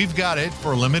 We've got it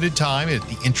for a limited time at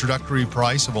the introductory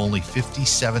price of only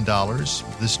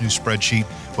 $57. This new spreadsheet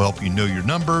will help you know your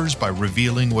numbers by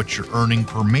revealing what you're earning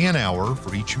per man hour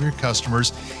for each of your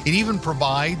customers. It even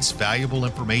provides valuable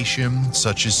information,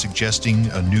 such as suggesting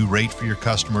a new rate for your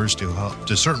customers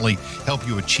to certainly help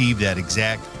you achieve that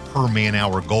exact per man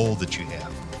hour goal that you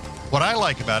have. What I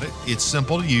like about it, it's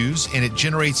simple to use, and it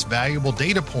generates valuable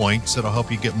data points that'll help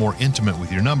you get more intimate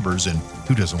with your numbers, and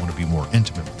who doesn't want to be more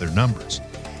intimate with their numbers?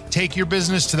 Take your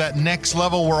business to that next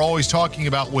level we're always talking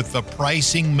about with the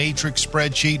Pricing Matrix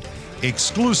Spreadsheet,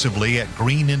 exclusively at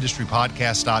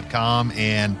greenindustrypodcast.com,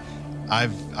 and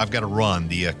I've got to run.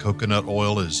 The coconut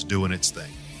oil is doing its thing.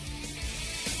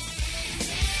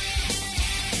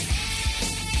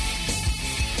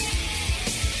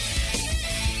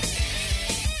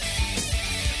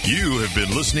 You have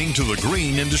been listening to the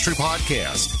Green Industry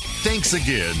Podcast. Thanks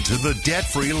again to the Debt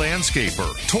Free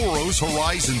Landscaper, Toro's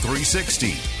Horizon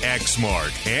 360,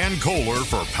 Exmark, and Kohler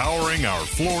for powering our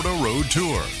Florida Road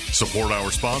Tour. Support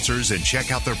our sponsors and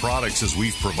check out their products as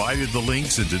we've provided the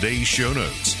links in today's show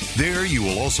notes. There you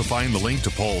will also find the link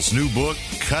to Paul's new book,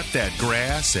 Cut That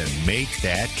Grass and Make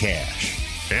That Cash.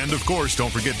 And of course,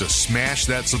 don't forget to smash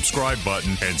that subscribe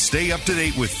button and stay up to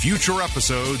date with future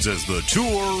episodes as the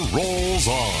tour rolls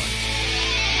on.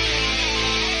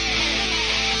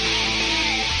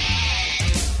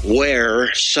 Wear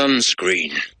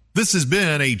sunscreen. This has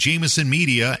been a Jameson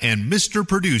Media and Mr.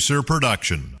 Producer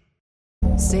production.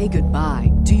 Say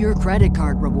goodbye to your credit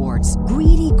card rewards.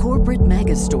 Greedy corporate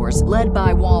mega stores, led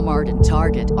by Walmart and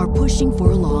Target, are pushing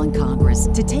for a law in Congress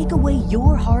to take away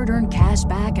your hard-earned cash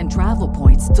back and travel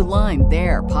points to line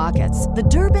their pockets. The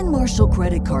Durbin-Marshall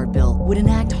credit card bill would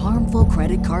enact harmful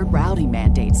credit card routing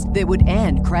mandates that would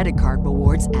end credit card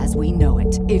rewards as we know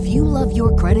it. If you love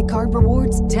your credit card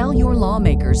rewards, tell your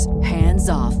lawmakers, hands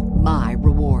off my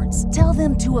rewards. Tell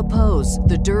them to oppose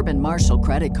the Durbin-Marshall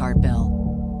credit card bill.